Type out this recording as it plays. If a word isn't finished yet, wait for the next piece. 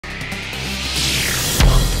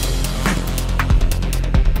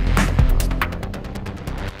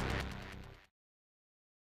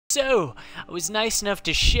So, I was nice enough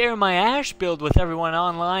to share my Ash build with everyone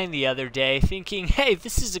online the other day, thinking, hey,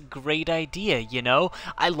 this is a great idea, you know?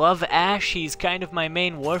 I love Ash, he's kind of my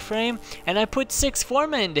main Warframe, and I put 6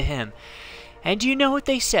 Forma into him. And do you know what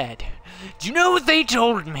they said? Do you know what they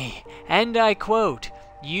told me? And I quote,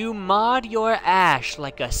 "You mod your Ash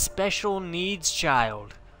like a special needs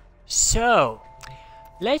child." So,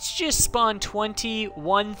 let's just spawn 20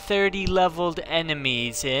 130 leveled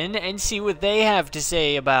enemies in and see what they have to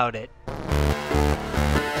say about it.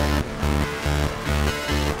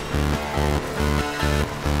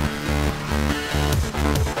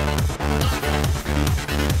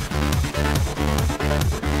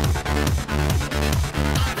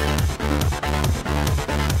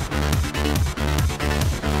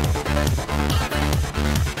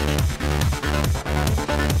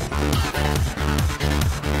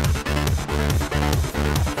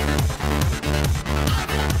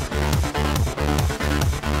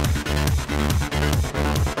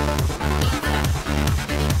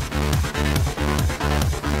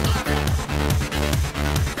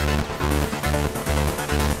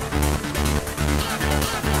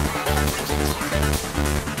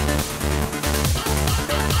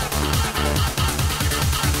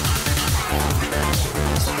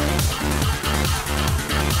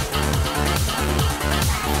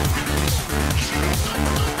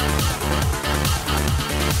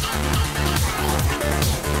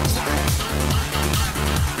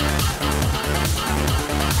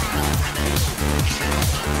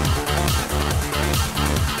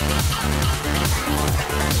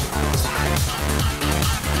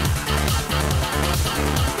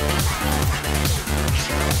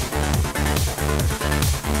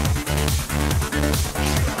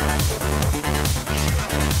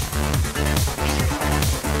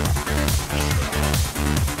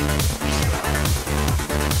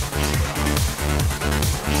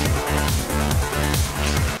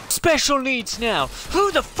 Special needs now.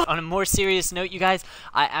 Who the fuck? On a more serious note, you guys,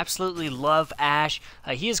 I absolutely love Ash.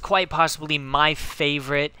 He is quite possibly my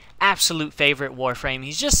favorite, absolute favorite Warframe.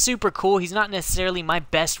 He's just super cool. He's not necessarily my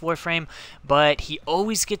best Warframe, but he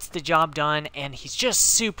always gets the job done, and he's just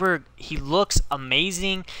super, he looks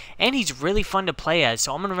amazing, and he's really fun to play as.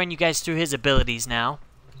 So I'm going to run you guys through his abilities now.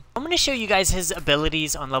 I'm going to show you guys his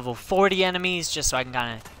abilities on level 40 enemies, just so I can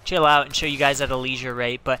kind of chill out and show you guys at a leisure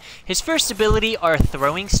rate. But his first ability are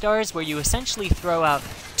throwing stars, where you essentially throw out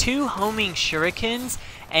 2 homing shurikens,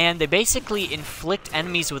 and they basically inflict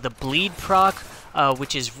enemies with a bleed proc,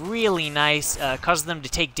 which is really nice, causes them to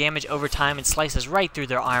take damage over time and slices right through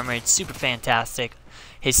their armor. It's super fantastic.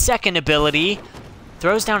 His second ability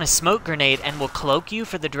throws down a smoke grenade and will cloak you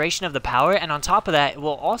for the duration of the power, and on top of that, it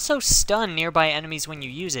will also stun nearby enemies when you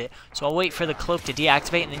use it. So I'll wait for the cloak to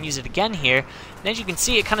deactivate and then use it again here. And as you can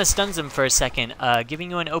see, it kind of stuns them for a second, giving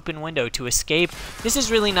you an open window to escape. This is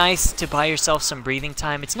really nice to buy yourself some breathing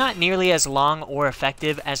time. It's not nearly as long or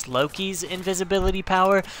effective as Loki's invisibility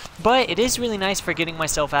power, but it is really nice for getting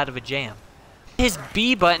myself out of a jam. His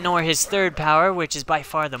B button, or his third power, which is by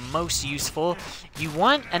far the most useful, you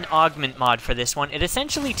want an augment mod for this one. It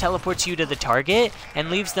essentially teleports you to the target and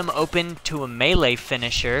leaves them open to a melee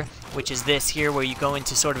finisher, which is this here, where you go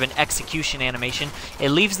into sort of an execution animation. It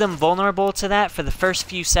leaves them vulnerable to that for the first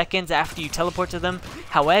few seconds after you teleport to them.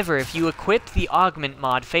 However, if you equip the augment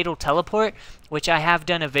mod, Fatal Teleport, which I have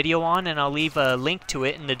done a video on, and I'll leave a link to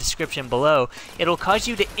it in the description below, it'll cause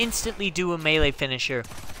you to instantly do a melee finisher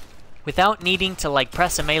without needing to like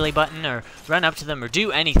press a melee button or run up to them or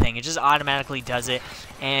do anything. It just automatically does it,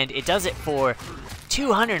 and it does it for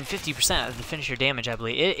 250% of the finisher damage, I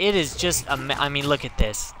believe. It is just, I mean, look at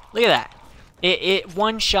this. Look at that. It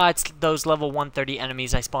one-shots those level 130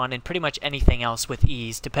 enemies I spawned in pretty much anything else with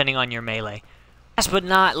ease, depending on your melee. Last but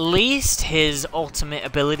not least, his ultimate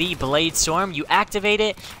ability, Blade Storm. You activate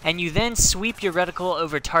it, and you then sweep your reticle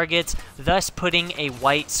over targets, thus putting a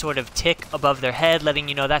white sort of tick above their head, letting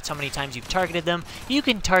you know that's how many times you've targeted them. You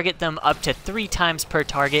can target them up to 3 times per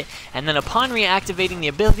target, and then upon reactivating the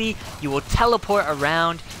ability, you will teleport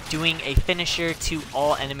around, doing a finisher to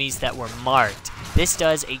all enemies that were marked. This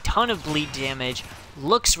does a ton of bleed damage,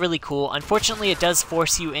 looks really cool. Unfortunately, it does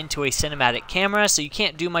force you into a cinematic camera, so you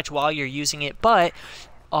can't do much while you're using it, but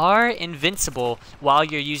are invincible while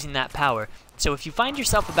you're using that power. So if you find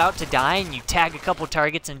yourself about to die and you tag a couple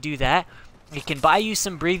targets and do that, it can buy you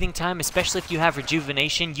some breathing time, especially if you have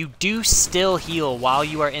rejuvenation. You do still heal while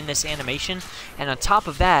you are in this animation, and on top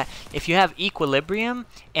of that, if you have equilibrium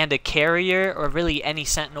and a carrier, or really any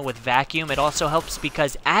sentinel with vacuum, it also helps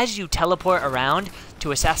because as you teleport around,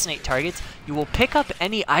 to assassinate targets, you will pick up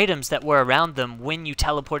any items that were around them when you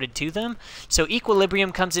teleported to them. So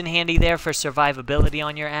Equilibrium comes in handy there for survivability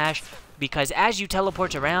on your Ashe, because as you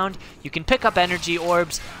teleport around, you can pick up energy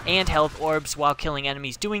orbs and health orbs while killing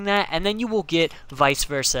enemies doing that, and then you will get vice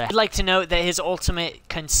versa. I'd like to note that his ultimate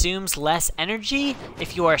consumes less energy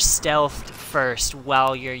if you are stealthed first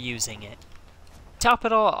while you're using it. Top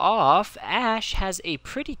it all off, Ashe has a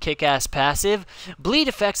pretty kick-ass passive. Bleed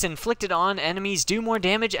effects inflicted on enemies do more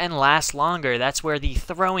damage and last longer. That's where the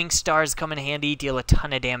throwing stars come in handy, deal a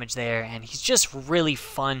ton of damage there, and he's just really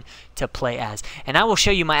fun to play as. And I will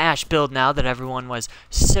show you my Ashe build now that everyone was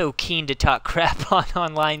so keen to talk crap on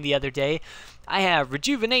online the other day. I have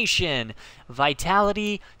Rejuvenation,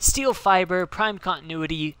 Vitality, Steel Fiber, Prime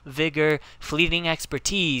Continuity, Vigor, Fleeting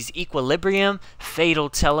Expertise, Equilibrium, Fatal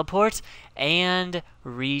Teleport, and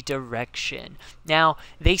Redirection. Now,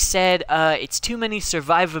 they said it's too many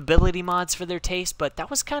survivability mods for their taste, but that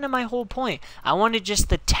was kind of my whole point. I wanted just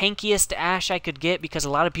the tankiest Ashe I could get, because a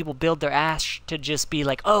lot of people build their Ashe to just be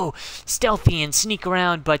like, oh, stealthy and sneak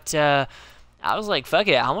around, but I was like, fuck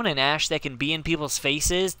it, I want an Ashe that can be in people's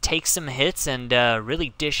faces, take some hits, and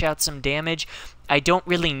really dish out some damage. I don't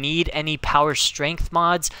really need any power strength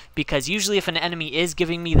mods, because usually if an enemy is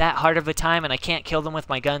giving me that hard of a time and I can't kill them with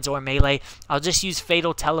my guns or melee, I'll just use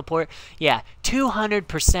Fatal Teleport. Yeah,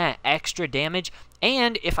 200% extra damage,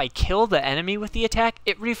 and if I kill the enemy with the attack,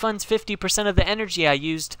 it refunds 50% of the energy I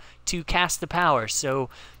used to cast the power. So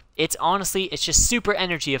it's just super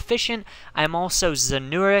energy efficient. I'm also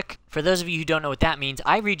Zanuric. For those of you who don't know what that means,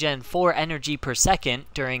 I regen 4 energy per second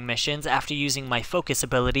during missions after using my focus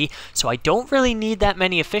ability, so I don't really need that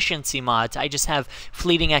many efficiency mods. I just have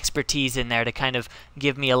Fleeting Expertise in there to kind of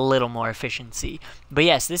give me a little more efficiency. But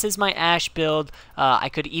yes, this is my Ashe build. I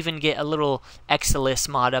could even get a little Exilis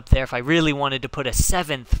mod up there if I really wanted to put a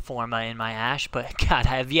 7th Forma in my Ashe, but God,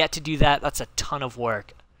 I have yet to do that. That's a ton of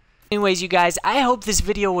work. Anyways, you guys, I hope this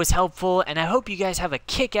video was helpful, and I hope you guys have a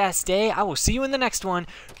kick-ass day. I will see you in the next one.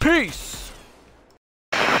 Peace!